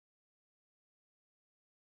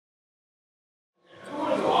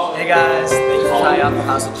guys, thank you for trying out the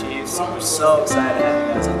House of Chiefs. We're so excited to have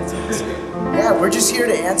you guys on the team soon. Yeah, we're just here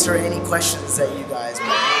to answer any questions that you guys might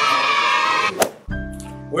have.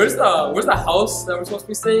 Where's the house that we're supposed to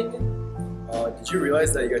be staying in? Did you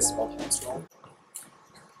realize that you guys spelled house wrong?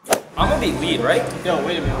 I'm gonna be lead, right? Yo,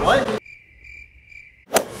 wait a minute, what?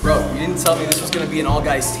 Bro, you didn't tell me this was gonna be an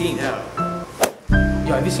all-guys team. Yeah.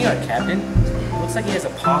 Yo, have you seen our captain? Looks like he has a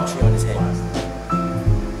palm tree on his head.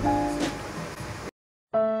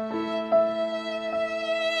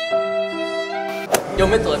 Yo,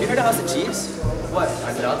 Mitchell, have you heard of House of Chiefs? What,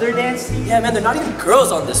 another dance team? Yeah, man, they're not even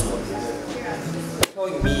girls on this one. You're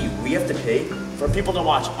telling me we have to pay? For people to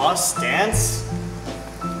watch us dance?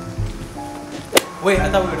 Wait, I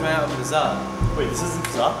thought we were trying out with Zah. Wait, this isn't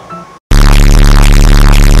Zah?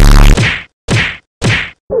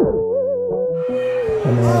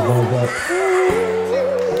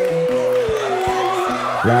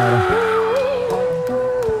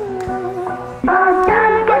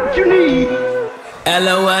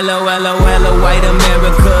 LOL, white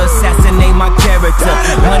America, assassinate my character.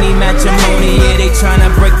 Money matrimony, yeah, they tryna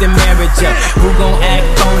break the marriage up. Who gon' act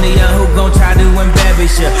phony or who gon' try to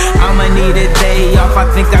embarrass ya? I'ma need a day off, I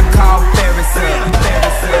think I call Paris up.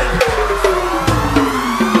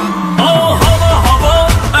 Oh,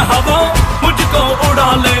 हवा मुझको उड़ा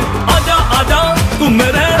ले, आजा आजा तू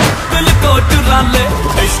मेरे दिल को चुरा ले,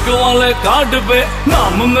 इश्क वाले कार्ड पे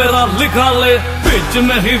नाम मेरा लिखा ले, बीच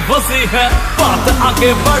में ही फंसी है बात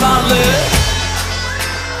आगे बढ़ा ले.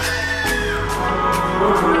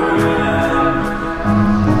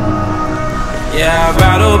 Yeah, I'd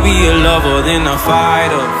rather be a lover than a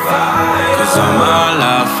fighter, 'cause all my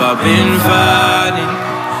life I've been fighting.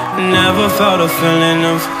 Never felt a feeling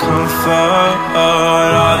of comfort.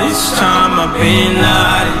 All this time I've been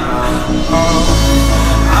hiding.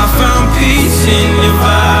 I found peace in your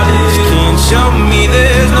violence. Can't show me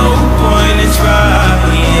there's no point in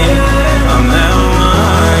trying. I'm that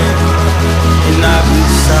one, and I've been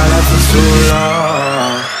silent for so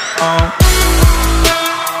long.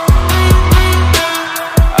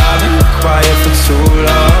 I've been quiet for too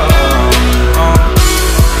long.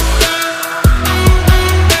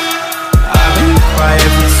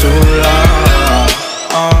 Quiet for too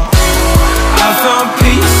long. I found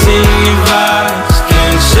peace in your vibes.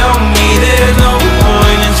 Can't show me there's no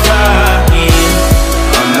point in trying.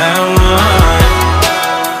 I'm that one,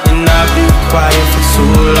 and I've been quiet for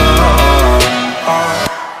too long.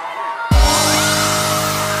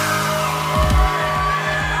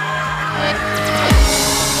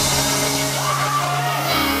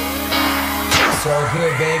 It's all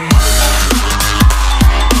good, baby.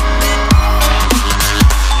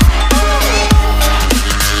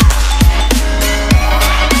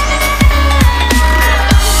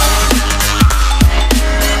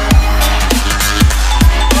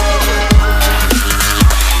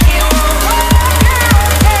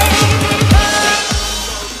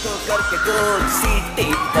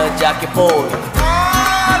 जाके बोल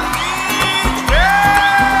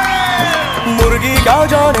मुर्गी क्या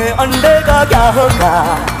जाने अंडे का क्या होगा,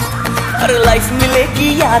 अरे लाइफ मिलेगी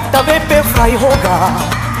या तवे पे फ्राई होगा,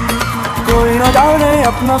 कोई न जाने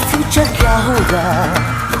अपना फ्यूचर क्या होगा.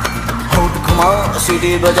 होठ घुमा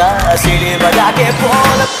सीढ़ी बजा के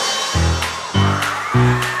बोल.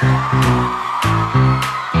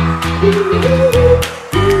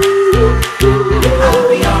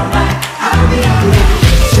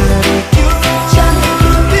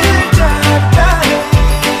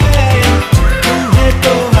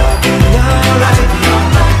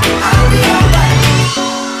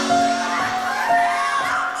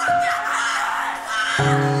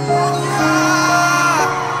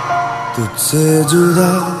 तुझसे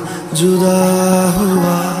जुदा जुदा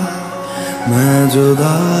हुआ, मैं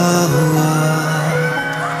जुदा हुआ,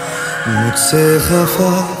 मुझसे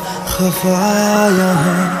खफा खफा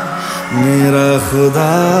यहाँ मेरा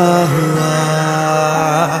खुदा हुआ.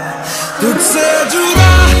 तुझसे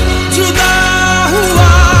जुदा जुदा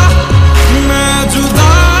हुआ, मैं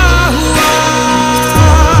जुदा हुआ,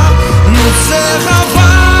 मुझसे खफा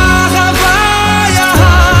खफा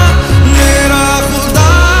यहाँ मेरा खुदा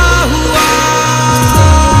हुआ.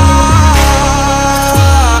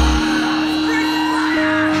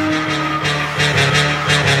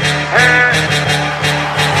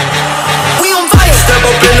 We on fire. Step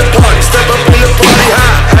up in the party,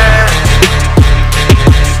 high.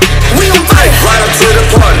 We on fire. Right up to the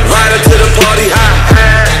party, right up to the party.